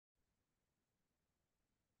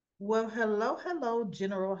Well, hello,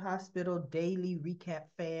 General Hospital Daily Recap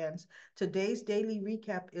fans. Today's daily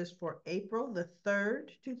recap is for April the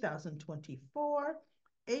 3rd, 2024.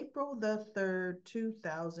 April the 3rd,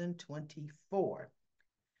 2024.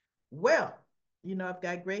 Well, I've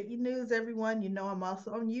got great news, everyone. I'm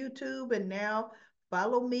also on YouTube and now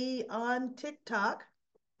follow me on TikTok.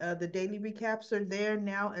 The daily recaps are there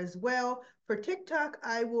now as well. For TikTok,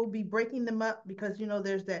 I will be breaking them up because,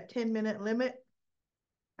 there's that 10-minute limit.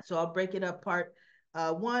 So I'll break it up part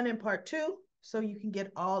one and part two, so you can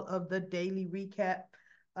get all of the daily recaps,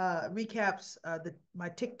 my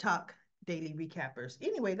TikTok daily recappers.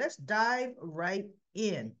 Anyway, let's dive right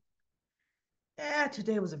in.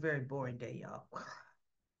 Today was a very boring day, y'all.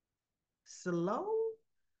 Slow,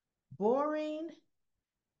 boring.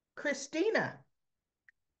 Christina,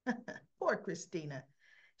 poor Christina.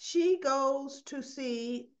 She goes to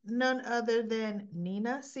see none other than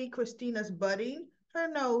Nina. See, Christina's butting her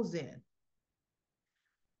nose in.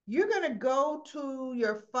 You're going to go to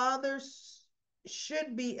your father's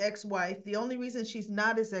should be ex-wife. The only reason she's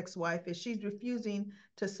not his ex-wife is she's refusing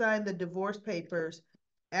to sign the divorce papers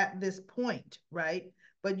at this point, right?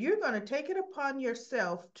 But you're going to take it upon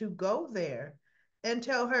yourself to go there and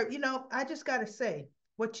tell her, I just got to say,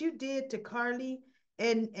 what you did to Carly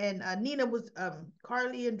and Nina was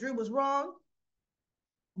Carly and Drew was wrong,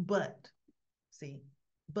 but see,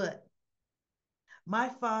 but my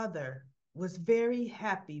father was very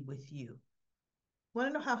happy with you. Want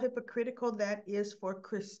to know how hypocritical that is for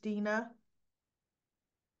Christina?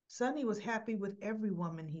 Sonny was happy with every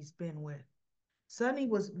woman he's been with. Sonny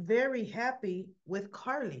was very happy with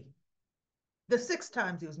Carly, the 6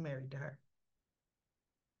 times he was married to her.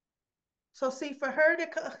 So, see, for her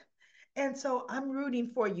to, and so I'm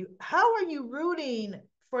rooting for you. How are you rooting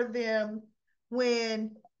for them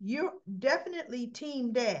when you're definitely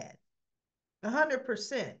team dad?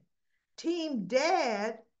 100%. Team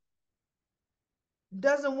dad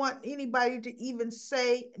doesn't want anybody to even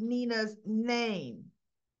say Nina's name.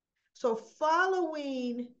 So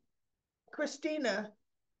following Christina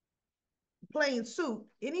playing suit,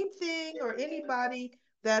 anything or anybody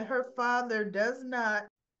that her father does not,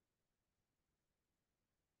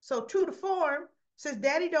 so true to form, says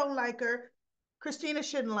daddy don't like her, Christina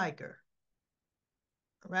shouldn't like her,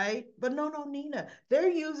 right? But no, Nina. They're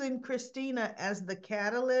using Christina as the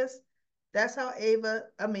catalyst. That's how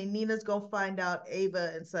Nina's gonna find out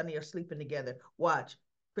Ava and Sonny are sleeping together. Watch.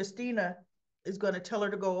 Christina is gonna tell her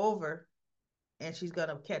to go over and she's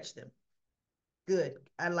gonna catch them. Good.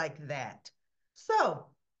 I like that. So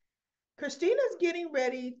Christina's getting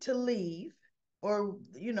ready to leave, or,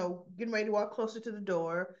 getting ready to walk closer to the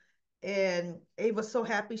door. And Ava's so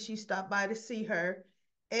happy she stopped by to see her.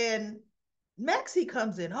 And Maxie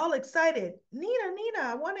comes in all excited. Nina,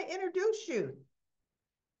 I want to introduce you.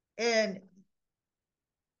 And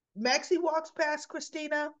Maxie walks past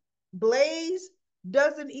Christina. Blaze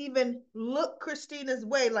doesn't even look Christina's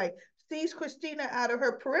way, like sees Christina out of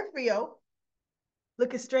her peripheral,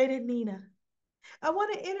 looking straight at Nina. I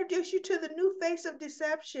want to introduce you to the new face of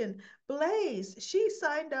deception, Blaze. She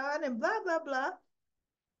signed on and blah, blah, blah.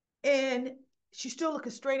 And she's still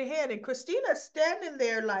looking straight ahead. And Christina's standing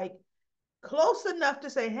there like close enough to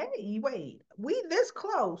say, hey, wait, we this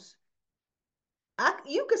close.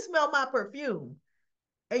 You can smell my perfume.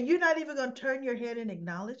 And you're not even going to turn your head and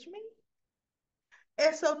acknowledge me?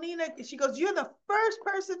 And so Nina, she goes, you're the first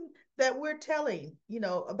person that we're telling,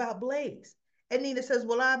 about Blaze. And Nina says,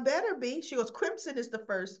 well, I better be. She goes, Crimson is the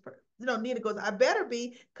first. Nina goes, I better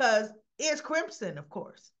be because it's Crimson, of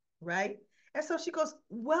course, right? And so she goes,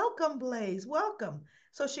 welcome, Blaze, welcome.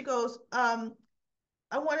 So she goes,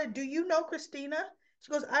 do you know Christina?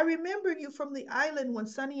 She goes, I remember you from the island when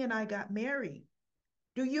Sonny and I got married.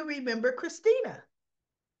 Do you remember Christina?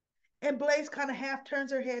 And Blaze kind of half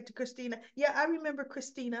turns her head to Christina. Yeah, I remember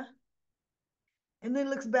Christina. And then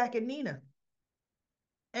looks back at Nina.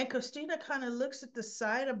 And Christina kind of looks at the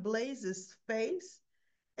side of Blaze's face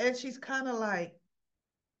and she's kind of like,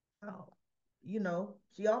 oh,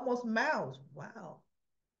 she almost mouths, wow.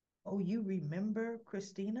 Oh, you remember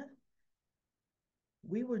Christina?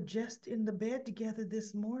 We were just in the bed together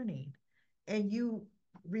this morning. And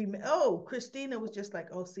Christina was just like,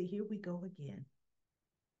 oh, see, here we go again.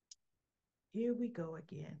 Here we go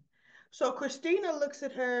again. So Christina looks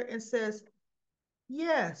at her and says,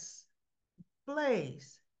 yes,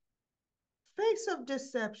 Blaze, face of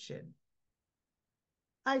deception.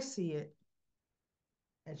 I see it.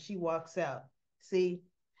 And she walks out. See,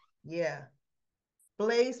 yeah.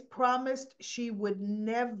 Blaze promised she would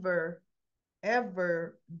never,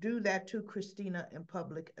 ever do that to Christina in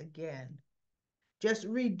public again. Just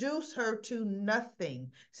reduce her to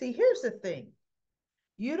nothing. See, here's the thing.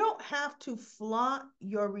 You don't have to flaunt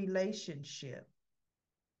your relationship,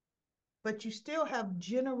 but you still have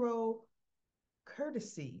general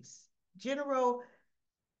courtesies. General,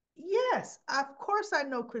 yes, of course I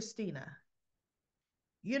know Christina,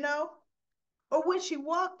 you know? Or when she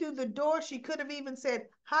walked through the door, she could have even said,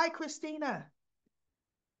 "Hi, Christina.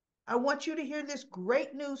 I want you to hear this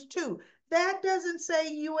great news too." That doesn't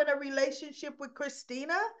say you in a relationship with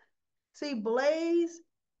Christina. See, Blaze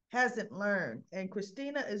hasn't learned, and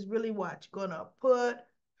Christina is really gonna put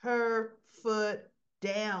her foot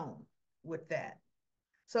down with that.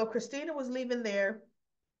 So Christina was leaving there,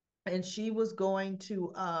 and she was going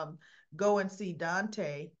to go and see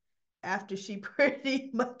Dante after she pretty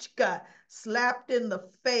much got slapped in the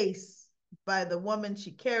face by the woman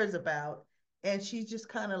she cares about, and she's just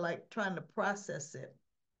kind of like trying to process it.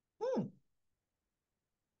 Hmm,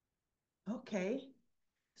 okay.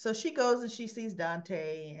 So she goes and she sees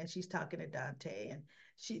Dante, and she's talking to Dante, and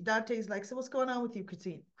Dante's like, "So what's going on with you,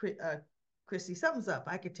 Chrissy? Chrissy, something's up.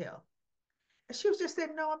 I could tell." And she was just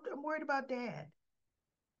saying, "No, I'm worried about Dad."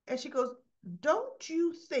 And she goes, "Don't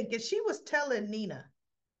you think?" And she was telling Nina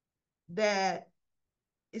that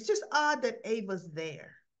it's just odd that Ava's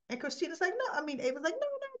there. And Christina's like, "No," I mean, Ava's like, "No,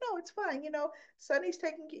 no, no, it's fine. Sonny's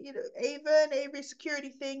taking, Ava and Avery's security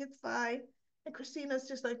thing, it's fine." And Christina's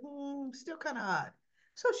just like, still kind of odd.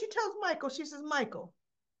 So she tells Michael, she says, "Michael,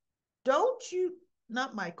 don't you,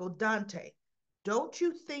 not Michael, Dante, don't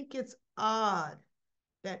you think it's odd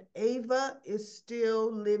that Ava is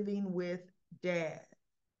still living with Dad?"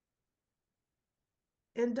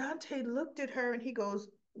 And Dante looked at her and he goes,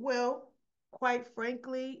 "Well, quite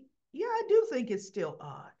frankly, yeah, I do think it's still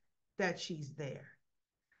odd that she's there.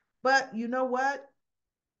 But you know what?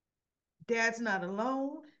 Dad's not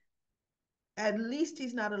alone. At least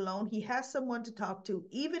he's not alone. He has someone to talk to,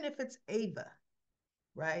 even if it's Ava,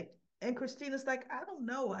 right?" And Christina's like, "I don't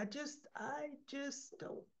know. I just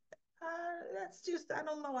don't. I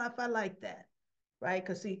don't know if I like that, right?"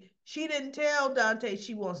 Because she didn't tell Dante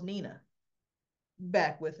she wants Nina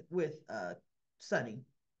back with Sonny.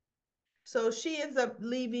 So she ends up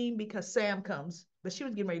leaving because Sam comes, but she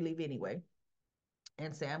was getting ready to leave anyway.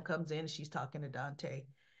 And Sam comes in and she's talking to Dante.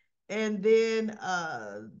 And then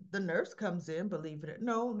the nurse comes in, believe it or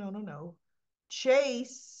no, no, no, no.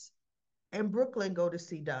 Chase and Brooklyn go to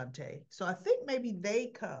see Dante. So I think maybe they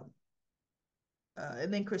come.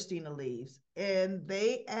 And then Christina leaves. And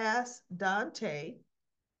they ask Dante,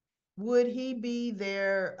 would he be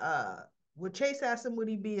their would Chase ask him would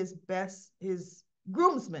he be his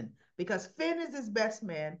groomsman? Because Finn is his best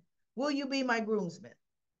man. Will you be my groomsman?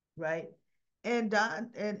 Right? And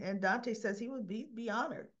Dante says he would be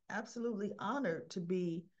honored, absolutely honored to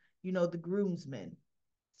be, the groomsman.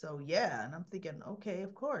 So yeah, and I'm thinking, okay,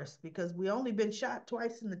 of course, because we only been shot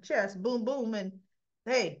twice in the chest, boom, boom, and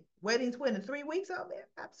hey, wedding's when in 3 weeks out there?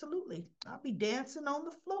 Absolutely. I'll be dancing on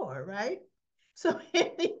the floor, right? So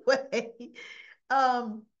anyway,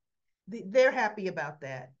 um, they're happy about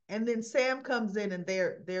that. And then Sam comes in and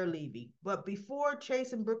they're leaving. But before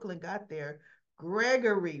Chase and Brooklyn got there,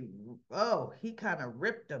 Gregory, oh, he kind of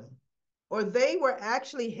ripped them. Or they were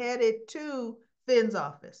actually headed to Finn's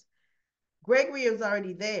office. Gregory was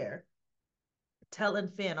already there telling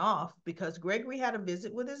Finn off because Gregory had a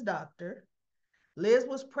visit with his doctor. Liz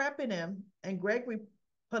was prepping him, and Gregory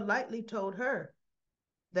politely told her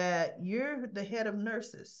that you're the head of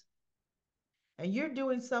nurses and you're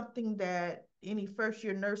doing something that any first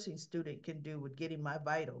year nursing student can do with getting my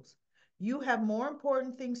vitals. You have more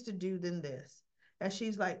important things to do than this. And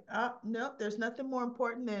she's like, nope, there's nothing more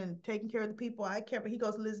important than taking care of the people I care. But he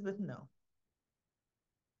goes, "Elizabeth, no.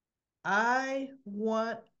 I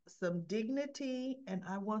want some dignity and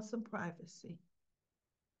I want some privacy."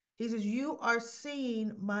 He says, "You are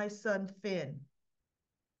seeing my son Finn.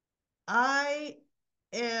 I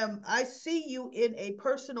I see you in a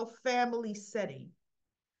personal family setting.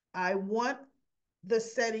 I want the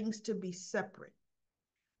settings to be separate.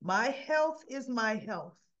 My health is my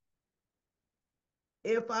health.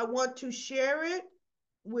 If I want to share it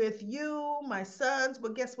with you, my sons,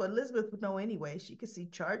 but guess what? Elizabeth would know anyway. She could see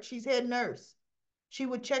charts. She's head nurse. She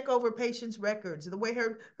would check over patients' records, the way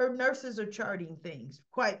her nurses are charting things,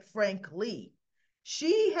 quite frankly.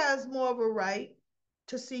 She has more of a right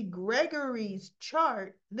to see Gregory's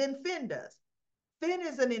chart than Finn does. Finn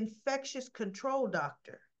is an infectious control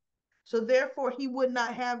doctor. So therefore, he would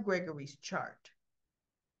not have Gregory's chart.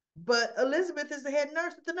 But Elizabeth is the head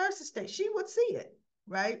nurse at the nurse's station. She would see it,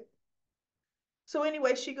 right? So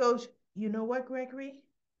anyway, she goes, "You know what, Gregory?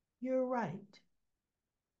 You're right.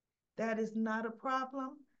 That is not a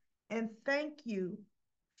problem. And thank you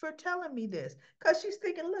for telling me this. Because she's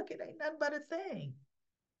thinking, look, it ain't nothing but a thing.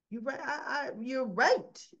 You're right. You're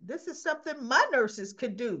right. This is something my nurses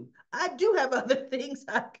could do. I do have other things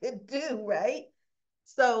I could do, right?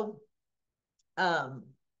 So um,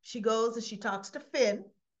 she goes and she talks to Finn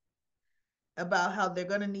about how they're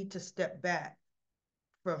going to need to step back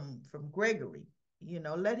from Gregory. You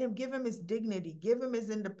know, let him give him his dignity, give him his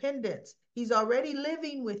independence. He's already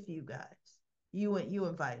living with you guys, you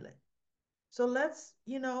and Violet. So let's,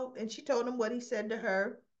 and she told him what he said to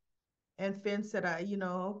her. And Finn said,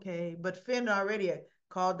 okay. But Finn already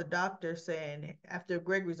called the doctor saying, after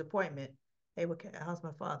Gregory's appointment, hey, how's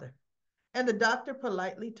my father? And the doctor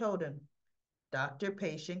politely told him, doctor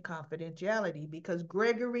patient confidentiality, because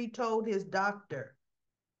Gregory told his doctor,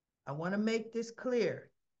 I want to make this clear.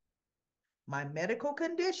 My medical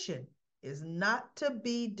condition is not to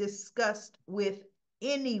be discussed with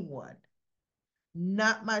anyone,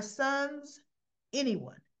 not my sons,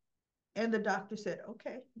 anyone. And the doctor said,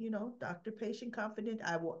 okay, doctor patient confident,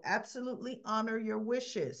 I will absolutely honor your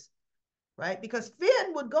wishes, right? Because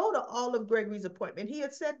Finn would go to all of Gregory's appointment. He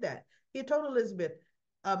had said that. He had told Elizabeth,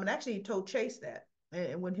 and actually he told Chase that.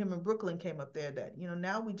 And when him and Brooklyn came up there, that,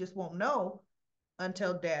 now we just won't know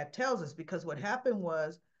until Dad tells us. Because what happened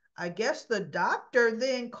was, I guess the doctor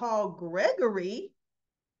then called Gregory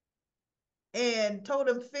and told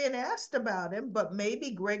him Finn asked about him, but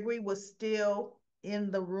maybe Gregory was still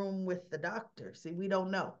in the room with the doctor. See, we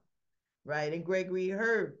don't know, right? And Gregory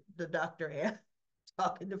heard the doctor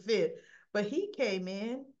talking to Finn, but he came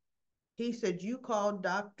in. He said, "You called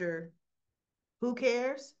Doctor Who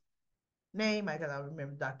Cares name? I gotta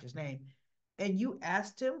remember the doctor's name. And you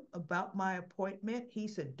asked him about my appointment." He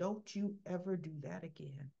said, "Don't you ever do that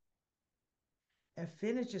again." And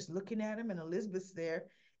Finn is just looking at him, and Elizabeth's there,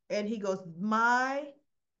 and he goes, "My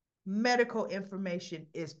medical information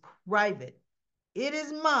is private. It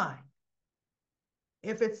is mine.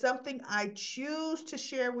 If it's something I choose to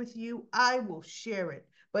share with you, I will share it,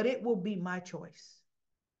 but it will be my choice.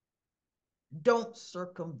 Don't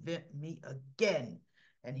circumvent me again."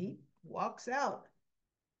 And he walks out.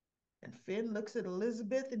 And Finn looks at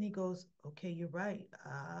Elizabeth and he goes, okay, you're right.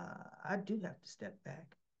 I do have to step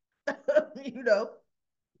back. you know,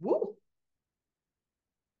 woo.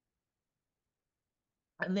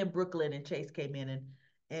 And then Brooklyn and Chase came in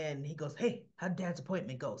and he goes, hey, how'd Dad's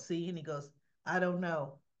appointment go? See? And he goes, I don't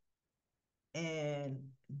know. And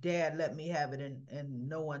Dad let me have it in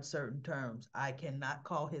no uncertain terms. I cannot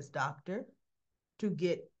call his doctor to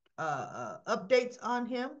get updates on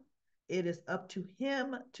him. It is up to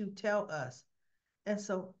him to tell us. And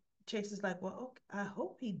so Chase is like, well, okay, I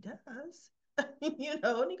hope he does. And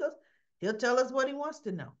he goes, he'll tell us what he wants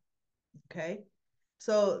to know. Okay.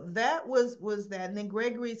 So that was that. And then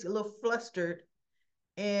Gregory's a little flustered.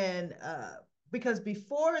 And because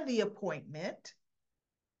before the appointment,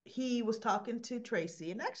 he was talking to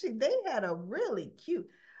Tracy. And actually, they had a really cute,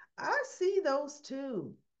 I see those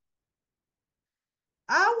too.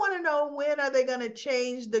 I want to know, when are they going to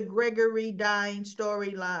change the Gregory dying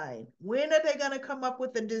storyline? When are they going to come up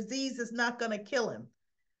with a disease that's not going to kill him?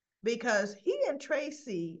 Because he and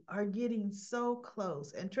Tracy are getting so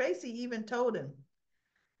close. And Tracy even told him,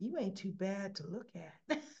 you ain't too bad to look at.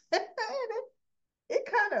 it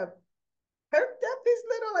kind of perked up his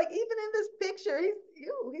little, like, even in this picture,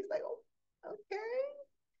 he's like, oh, okay.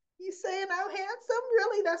 You saying I'm handsome?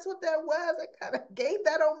 Really? That's what that was. I kind of gave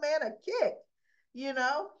that old man a kick, you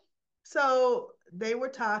know? So they were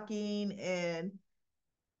talking, and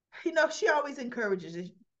she always encourages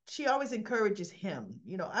him.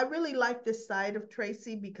 I really like this side of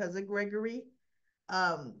Tracy because of Gregory.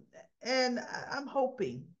 Um, and I'm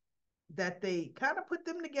hoping that they kind of put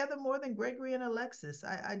them together more than Gregory and Alexis.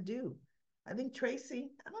 I do. I think Tracy,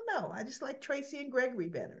 I don't know. I just like Tracy and Gregory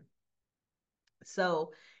better.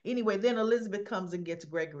 So anyway, then Elizabeth comes and gets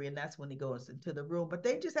Gregory, and that's when he goes into the room. But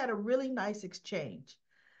they just had a really nice exchange.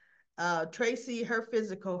 Tracy,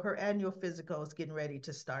 her annual physical is getting ready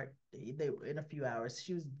to start. They in a few hours.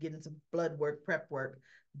 She was getting some blood work, prep work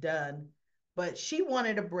done, but she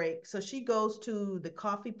wanted a break, so she goes to the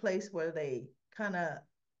coffee place where they kind of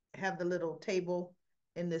have the little table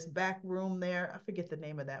in this back room there. I forget the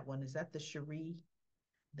name of that one. Is that the Cherie?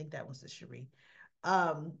 I think that was the Cherie.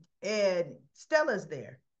 And Stella's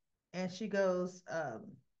there, and she goes,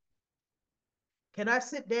 can I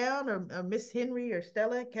sit down, or Miss Henry or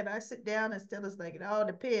Stella, can I sit down? And Stella's like, it all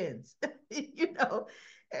depends, you know.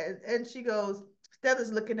 And she goes,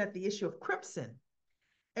 Stella's looking at the issue of Crimson.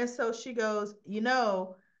 And so she goes,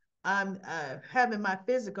 I'm having my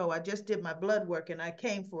physical. I just did my blood work and I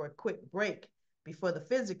came for a quick break before the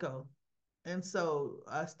physical. And so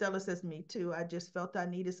Stella says, me too. I just felt I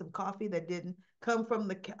needed some coffee that didn't come from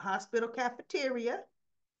the hospital cafeteria.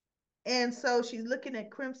 And so she's looking at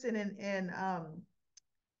Crimson, and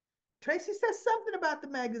Tracy says something about the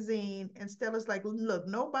magazine, and Stella's like, "Look,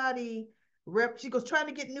 nobody rep." She goes trying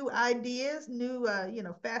to get new ideas, new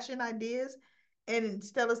fashion ideas, and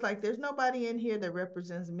Stella's like, "There's nobody in here that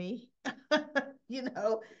represents me," you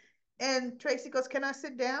know. And Tracy goes, "Can I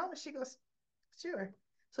sit down?" And she goes, "Sure."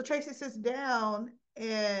 So Tracy sits down,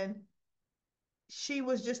 and she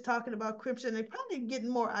was just talking about Crimson. They probably getting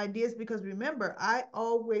more ideas because remember, I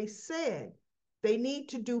always said they need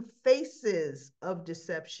to do faces of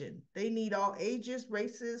deception. They need all ages,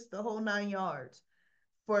 races, the whole 9 yards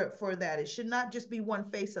for that. It should not just be one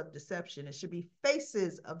face of deception. It should be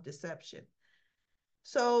faces of deception.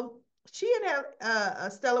 So she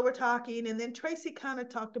and Stella were talking, and then Tracy kind of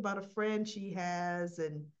talked about a friend she has,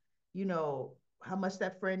 and you know how much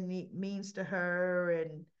that friend means to her,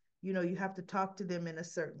 and you have to talk to them in a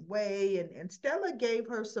certain way, and Stella gave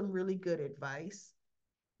her some really good advice,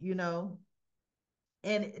 you know,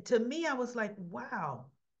 and to me, I was like, wow,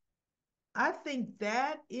 I think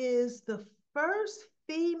that is the first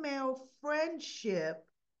female friendship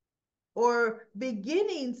or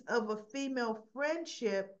beginnings of a female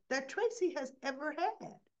friendship that Tracy has ever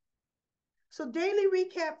had. So, Daily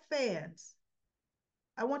Recap fans,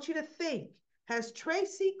 I want you to think, has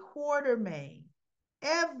Tracy Quartermain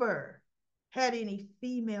ever had any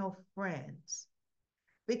female friends?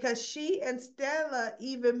 Because she and Stella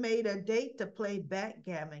even made a date to play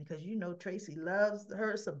backgammon, because Tracy loves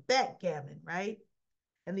her some backgammon, right?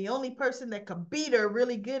 And the only person that can beat her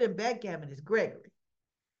really good in backgammon is Gregory.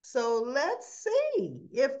 So let's see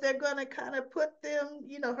if they're going to kind of put them,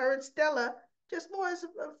 her and Stella, just more as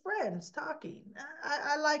friends talking.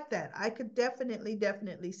 I like that. I could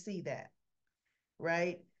definitely see that.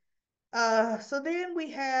 Right. So then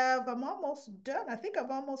we have, I'm almost done. I think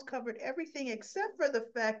I've almost covered everything except for the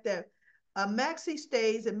fact that Maxie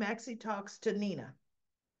stays and Maxie talks to Nina.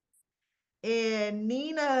 And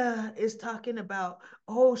Nina is talking about,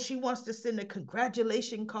 oh, she wants to send a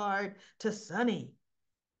congratulation card to Sonny.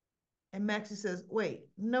 And Maxie says, wait,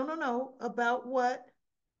 no, no, no. About what?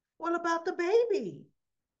 Well, about the baby.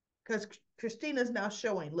 Because Christina's now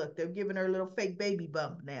showing, look, they're giving her a little fake baby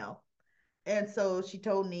bump now. And so she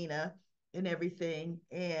told Nina and everything.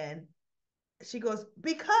 And she goes,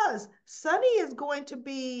 because Sonny is going to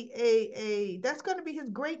be that's going to be his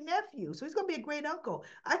great nephew. So he's going to be a great uncle.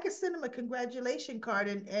 I could send him a congratulation card.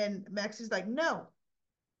 And Maxie's like, no.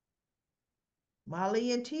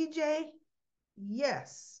 Molly and TJ,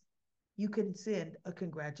 yes, you can send a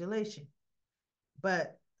congratulation.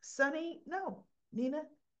 But Sonny, no. Nina,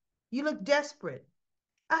 you look desperate.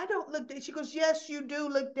 I don't look. She goes, yes, you do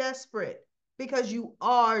look desperate because you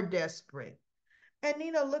are desperate. And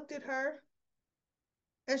Nina looked at her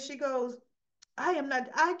and she goes, I am not.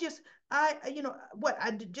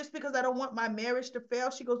 What? Just because I don't want my marriage to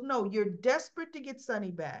fail. She goes, no, you're desperate to get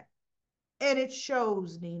Sonny back, and it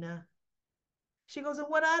shows, Nina. She goes, and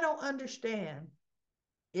what I don't understand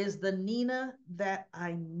is the Nina that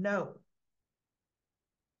I know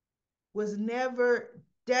was never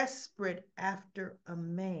desperate after a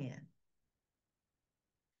man.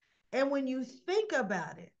 And when you think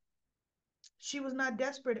about it, she was not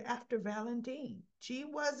desperate after Valentine. She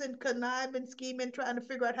wasn't conniving, scheming, trying to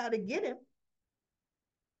figure out how to get him.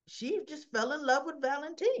 She just fell in love with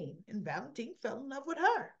Valentine, and Valentine fell in love with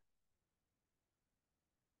her.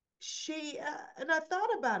 And I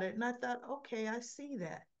thought about it, and I thought, okay, I see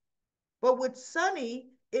that. But with Sonny,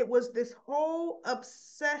 it was this whole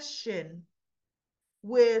obsession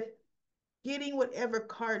with getting whatever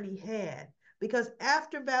Carly had. Because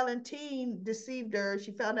after Valentine deceived her,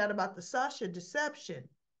 she found out about the Sasha deception.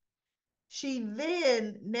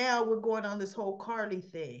 Now we're going on this whole Carly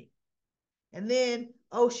thing. And then,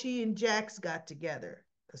 oh, she and Jax got together.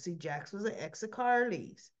 Because, see, Jax was an ex of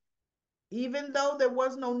Carly's. Even though there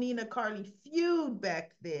was no Nina Carly feud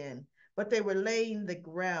back then, but they were laying the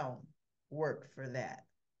groundwork for that,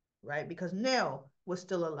 right? Because Nell was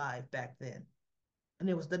still alive back then. And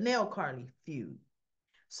it was the Nell Carly feud.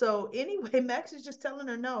 So anyway, Max is just telling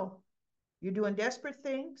her, no, you're doing desperate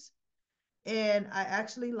things. And I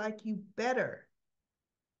actually like you better.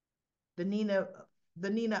 The Nina, the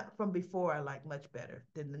Nina from before I like much better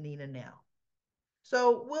than the Nina now.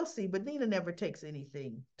 So we'll see. But Nina never takes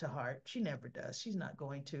anything to heart. She never does. She's not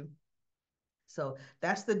going to. So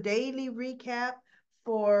that's the daily recap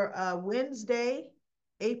for Wednesday,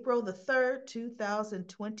 April the 3rd,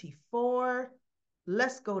 2024.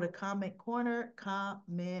 Let's go to comment corner.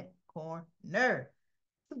 Comment corner.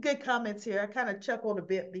 Some good comments here. I kind of chuckled a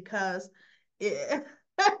bit because Yeah.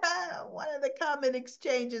 One of the comment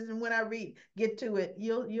exchanges, and when I read get to it,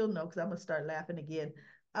 you'll know because I'm gonna start laughing again.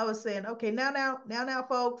 I was saying, okay, now,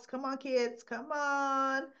 folks, come on, kids, come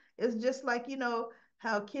on. It's just like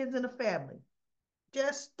how kids in a family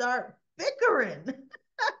just start bickering.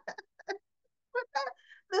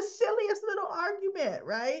 The silliest little argument,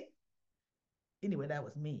 right? Anyway, that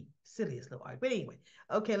was me. Silliest little argument. But anyway,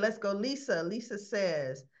 okay, let's go. Lisa. Lisa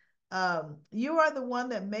says, you are the one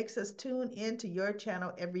that makes us tune into your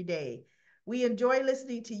channel every day. We enjoy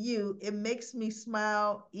listening to you. It makes me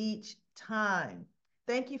smile each time.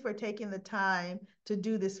 Thank you for taking the time to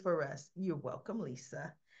do this for us. You're welcome,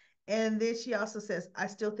 Lisa. And then she also says, I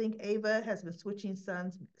still think Ava has been switching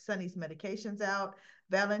Sonny's medications out.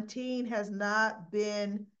 Valentine has not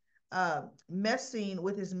been messing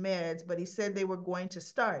with his meds, but he said they were going to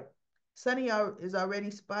start. Sonny is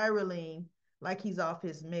already spiraling like he's off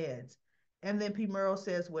his meds. And then P. Merle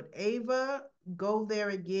says, would Ava go there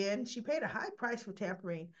again? She paid a high price for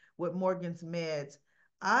tampering with Morgan's meds.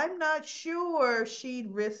 I'm not sure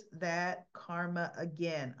she'd risk that karma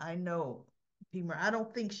again. I know, P. Merle. I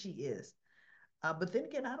don't think she is. But then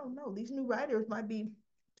again, I don't know. These new writers might be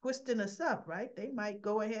twisting us up, right? They might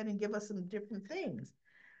go ahead and give us some different things.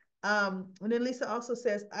 And then Lisa also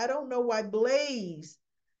says, I don't know why Blaze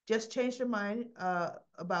just changed her mind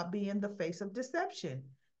about being the face of deception.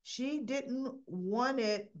 She didn't want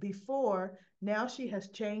it before. Now she has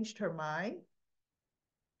changed her mind.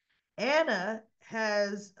 Anna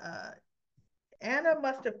has Anna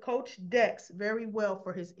must have coached Dex very well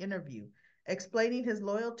for his interview, explaining his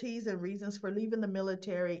loyalties and reasons for leaving the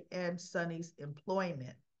military and Sonny's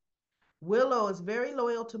employment. Willow is very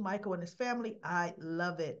loyal to Michael and his family. I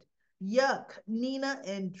love it. Yuck, Nina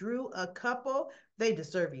and Drew, a couple, they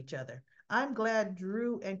deserve each other. I'm glad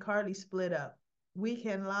Drew and Carly split up. We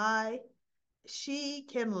can lie. She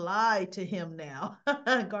can lie to him now.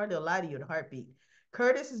 Carly will lie to you in a heartbeat.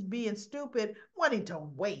 Curtis is being stupid, wanting to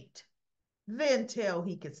wait, then tell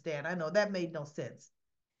he could stand. I know that made no sense.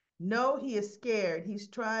 No, he is scared. He's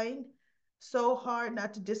trying so hard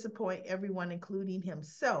not to disappoint everyone, including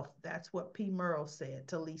himself. That's what P. Merle said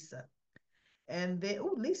to Lisa. And then,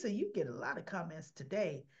 oh, Lisa, you get a lot of comments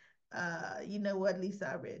today. You know what, Lisa?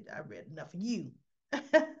 I read enough of you.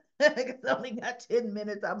 Because I only got 10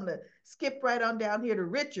 minutes. I'm gonna skip right on down here to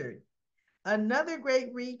Richard. Another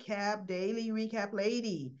great recap, daily recap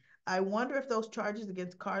lady. I wonder if those charges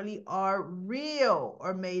against Carly are real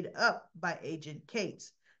or made up by Agent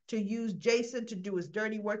Cates to use Jason to do his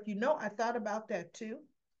dirty work. I thought about that too.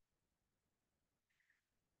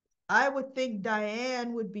 I would think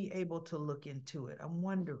Diane would be able to look into it. I'm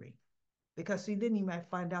wondering. Because see, then you might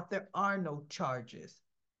find out there are no charges.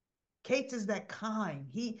 Cates is that kind.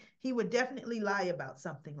 He would definitely lie about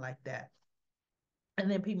something like that. And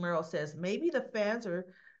then Pete Merle says, maybe the fans are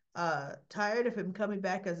tired of him coming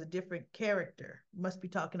back as a different character. Must be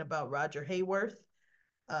talking about Roger Hayworth,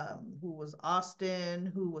 who was Austin,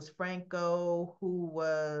 who was Franco,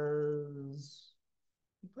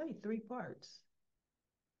 he played three parts.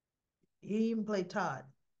 He even played Todd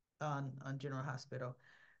on General Hospital.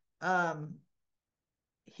 Um,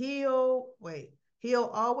 he'll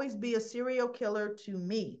always be a serial killer to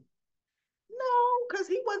me. No, because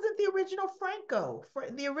he wasn't the original Franco.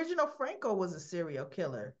 The original Franco was a serial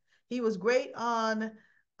killer. He was great on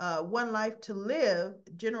One Life to Live.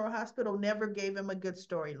 General Hospital never gave him a good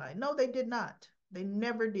storyline. No, they did not. They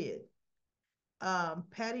never did.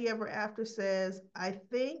 Patty Ever After says, I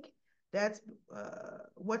think that's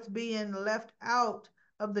what's being left out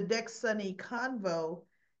of the Dex Sunny convo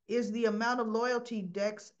is the amount of loyalty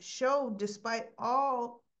Dex showed despite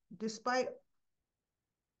despite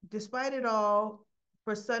it all,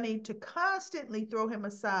 for Sonny to constantly throw him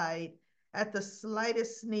aside at the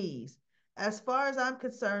slightest sneeze. As far as I'm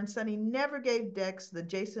concerned, Sonny never gave Dex the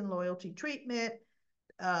Jason loyalty treatment,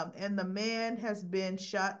 and the man has been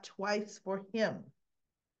shot twice for him.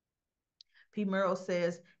 P. Merle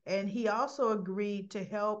says, and he also agreed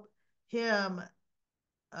him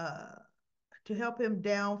uh, to help him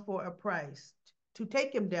down for a price, to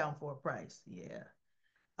take him down for a price. Yeah.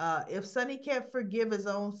 If Sonny can't forgive his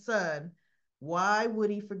own son, why would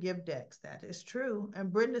he forgive Dex? That is true.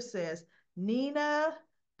 And Brenda says, Nina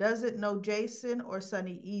doesn't know Jason or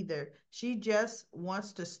Sonny either. She just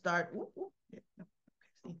wants to start.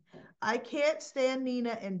 I can't stand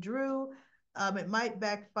Nina and Drew. It might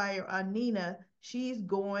backfire on Nina. She's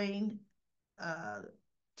going uh,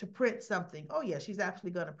 to print something. Oh, yeah, she's actually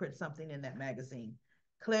going to print something in that magazine.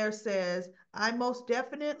 Claire says, I most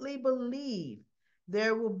definitely believe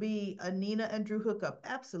there will be a Nina and Drew hookup.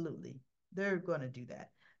 Absolutely. They're going to do that.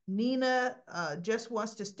 Nina just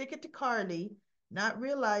wants to stick it to Carly, not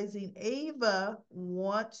realizing Ava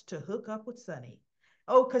wants to hook up with Sonny.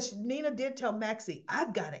 Oh, because Nina did tell Maxie,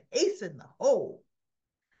 I've got an ace in the hole.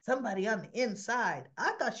 Somebody on the inside.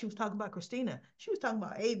 I thought she was talking about Christina. She was talking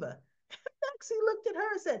about Ava. Maxie looked at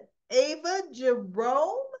her and said, Ava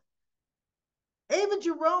Jerome? Ava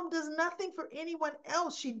Jerome does nothing for anyone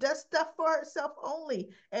else. She does stuff for herself only.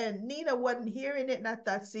 And Nina wasn't hearing it. And I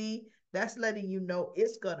thought, see, that's letting you know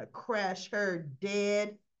it's going to crash her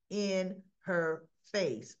dead in her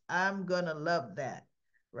face. I'm going to love that.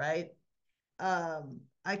 Right?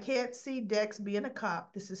 I can't see Dex being a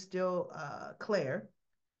cop. This is still Claire.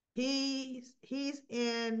 He's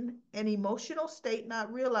in an emotional state,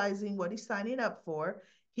 not realizing what he's signing up for.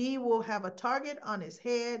 He will have a target on his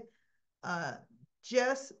head, uh,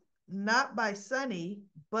 just not by Sonny,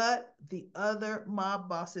 but the other mob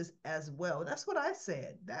bosses as well. That's what I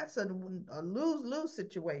said. That's a lose-lose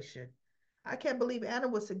situation. I can't believe Anna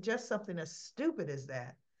would suggest something as stupid as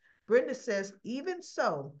that. Brenda says, even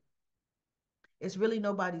so, it's really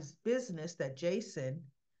nobody's business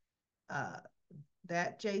uh,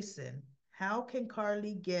 that Jason, how can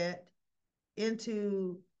Carly get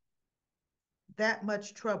into that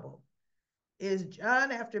much trouble? Is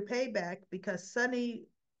John after payback because Sonny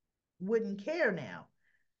wouldn't care now?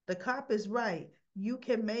 The cop is right.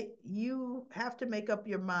 You have to make up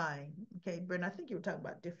your mind. Okay, Brent, I think you were talking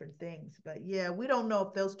about different things, but yeah, we don't know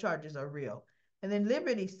if those charges are real. And then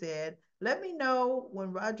Liberty said, let me know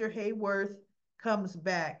when Roger Hayworth comes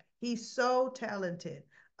back. He's so talented.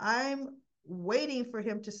 I'm waiting for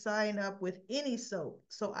him to sign up with any soap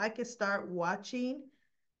so I can start watching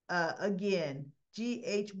again.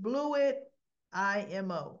 GH Blewett,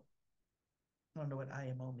 IMO. I don't know what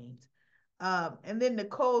IMO means. And then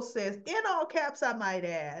Nicole says, in all caps, I might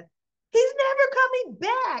add, he's never coming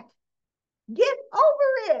back. Get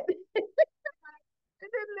over it. And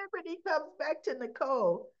then Liberty comes back to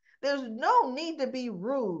Nicole. There's no need to be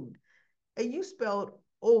rude. And you spelled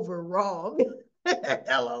over wrong.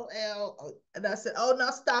 LOL. And I said, oh, no,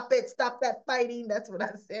 stop it. Stop that fighting. That's what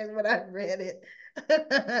I said when I read it.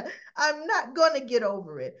 I'm not going to get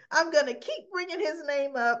over it. I'm going to keep bringing his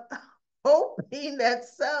name up, hoping that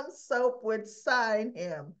some soap would sign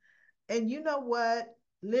him. And you know what?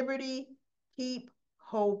 Liberty, keep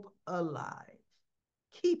hope alive.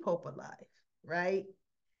 Keep hope alive, right?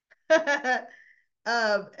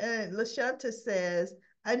 And Lashanta says,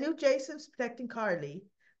 I knew Jason's protecting Carly,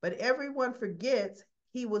 but everyone forgets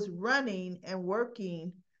he was running and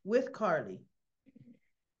working with Carly.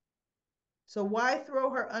 So why throw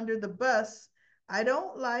her under the bus? I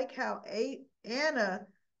don't like how Anna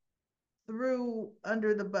threw him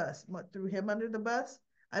under the bus.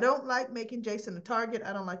 I don't like making Jason a target.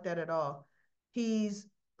 I don't like that at all. He's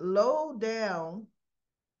low down.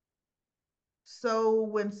 So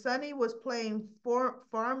when Sonny was playing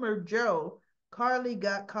Farmer Joe, Carly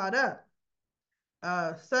got caught up.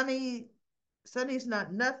 Sonny's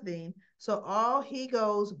not nothing. So all he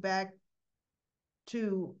goes back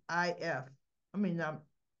to IF. I mean,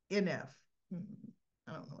 NF.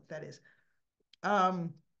 I don't know what that is.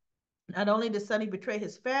 Um, Not only did Sonny betray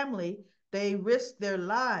his family, they risked their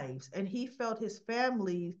lives, and he felt his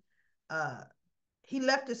family. Uh, he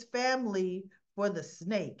left his family for the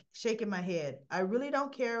snake. Shaking my head. I really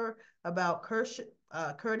don't care about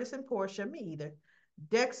Curtis and Portia. Me either.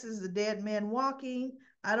 Dex is the dead man walking.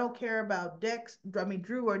 I don't care about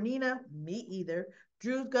Drew or Nina. Me either.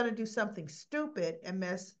 Drew's gonna do something stupid and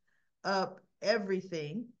mess up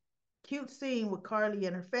everything. Cute scene with Carly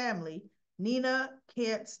and her family. Nina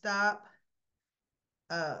can't stop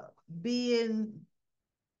uh, being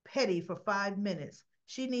petty for 5 minutes.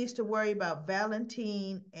 She needs to worry about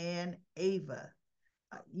Valentine and Ava.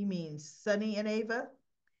 You mean Sunny and Ava?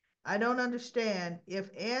 I don't understand. If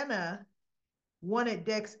Anna wanted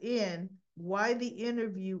Dex in, why the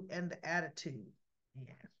interview and the attitude?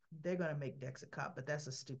 Yeah, they're going to make Dex a cop, but that's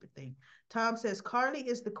a stupid thing. Tom says Carly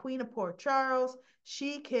is the queen of Port Charles.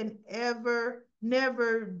 She can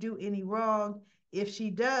never do any wrong. If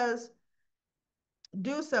she does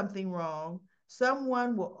do something wrong,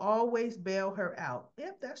 someone will always bail her out.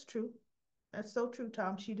 Yep, that's true. That's so true,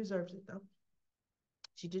 Tom. She deserves it, though.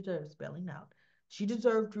 She deserves bailing out. She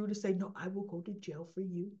deserved Drew to say, no, I will go to jail for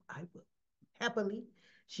you. I will. Happily.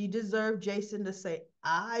 She deserved Jason to say,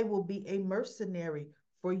 I will be a mercenary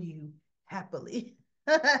for you. Happily.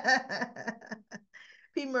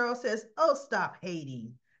 P. Merle says, oh, stop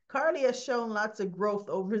hating. Carly has shown lots of growth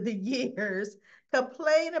over the years.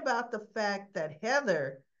 Complain about the fact that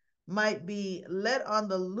Heather might be let on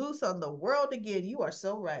the loose on the world again. You are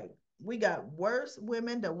so right. We got worse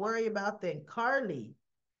women to worry about than Carly.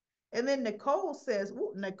 And then Nicole says,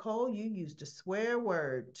 ooh, Nicole, you used a swear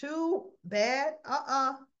word. Too bad.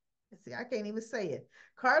 See, I can't even say it.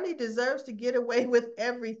 Carly deserves to get away with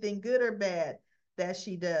everything, good or bad, that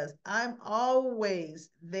she does. I'm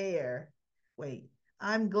always there. Wait,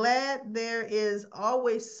 I'm glad there is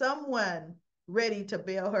always someone ready to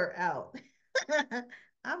bail her out.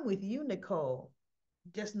 I'm with you, Nicole,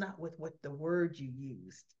 just not with what the word you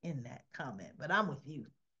used in that comment, but I'm with you.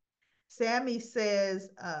 Sammy says,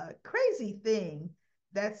 crazy thing,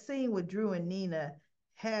 that scene with Drew and Nina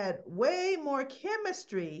had way more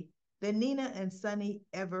chemistry than Nina and Sonny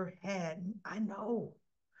ever had. I know.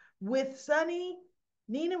 With Sonny,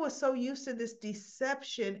 Nina was so used to this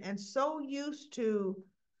deception and so used to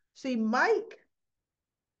see Mike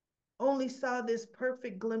only saw this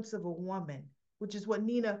perfect glimpse of a woman, which is what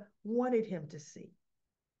Nina wanted him to see.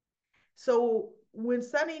 So when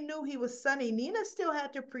Sonny knew he was Sonny, Nina still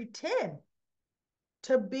had to pretend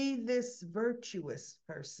to be this virtuous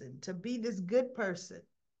person, to be this good person.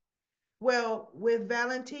 Well, with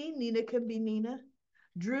Valentine, Nina can be Nina.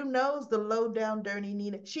 Drew knows the low down, dirty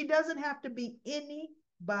Nina. She doesn't have to be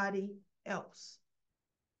anybody else.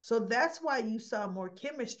 So that's why you saw more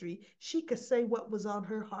chemistry. She could say what was on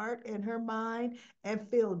her heart and her mind and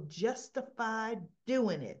feel justified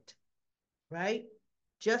doing it, right?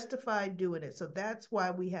 Justified doing it. So that's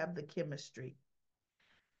why we have the chemistry.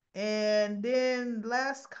 And then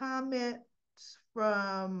last comment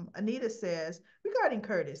from Anita says, regarding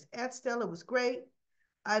Curtis, at Stella was great.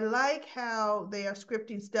 I like how they are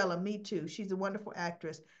scripting Stella. Me too. She's a wonderful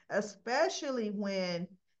actress, especially when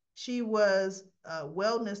she was a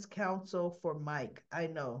wellness counsel for Mike. I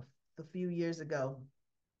know a few years ago.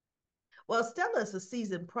 Well, Stella is a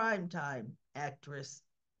seasoned primetime actress,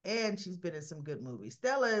 and she's been in some good movies.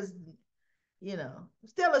 Stella is,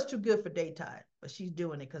 Stella's too good for daytime, but she's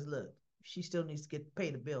doing it because look, she still needs to get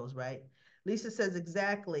pay the bills, right? Lisa says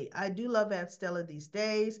exactly. I do love Aunt Stella these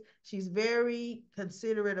days. She's very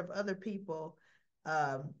considerate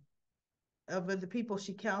um, of the people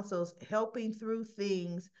she counsels, helping through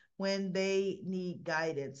things when they need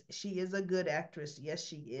guidance. She is a good actress. Yes,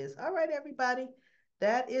 she is. All right, everybody.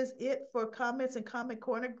 That is it for comments and comment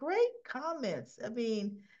corner. Great comments. I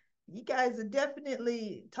mean, you guys are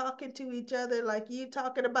definitely talking to each other like you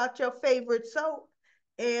talking about your favorite soap.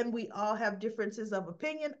 And we all have differences of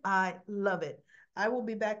opinion. I love it. I will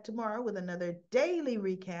be back tomorrow with another daily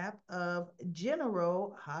recap of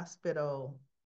General Hospital.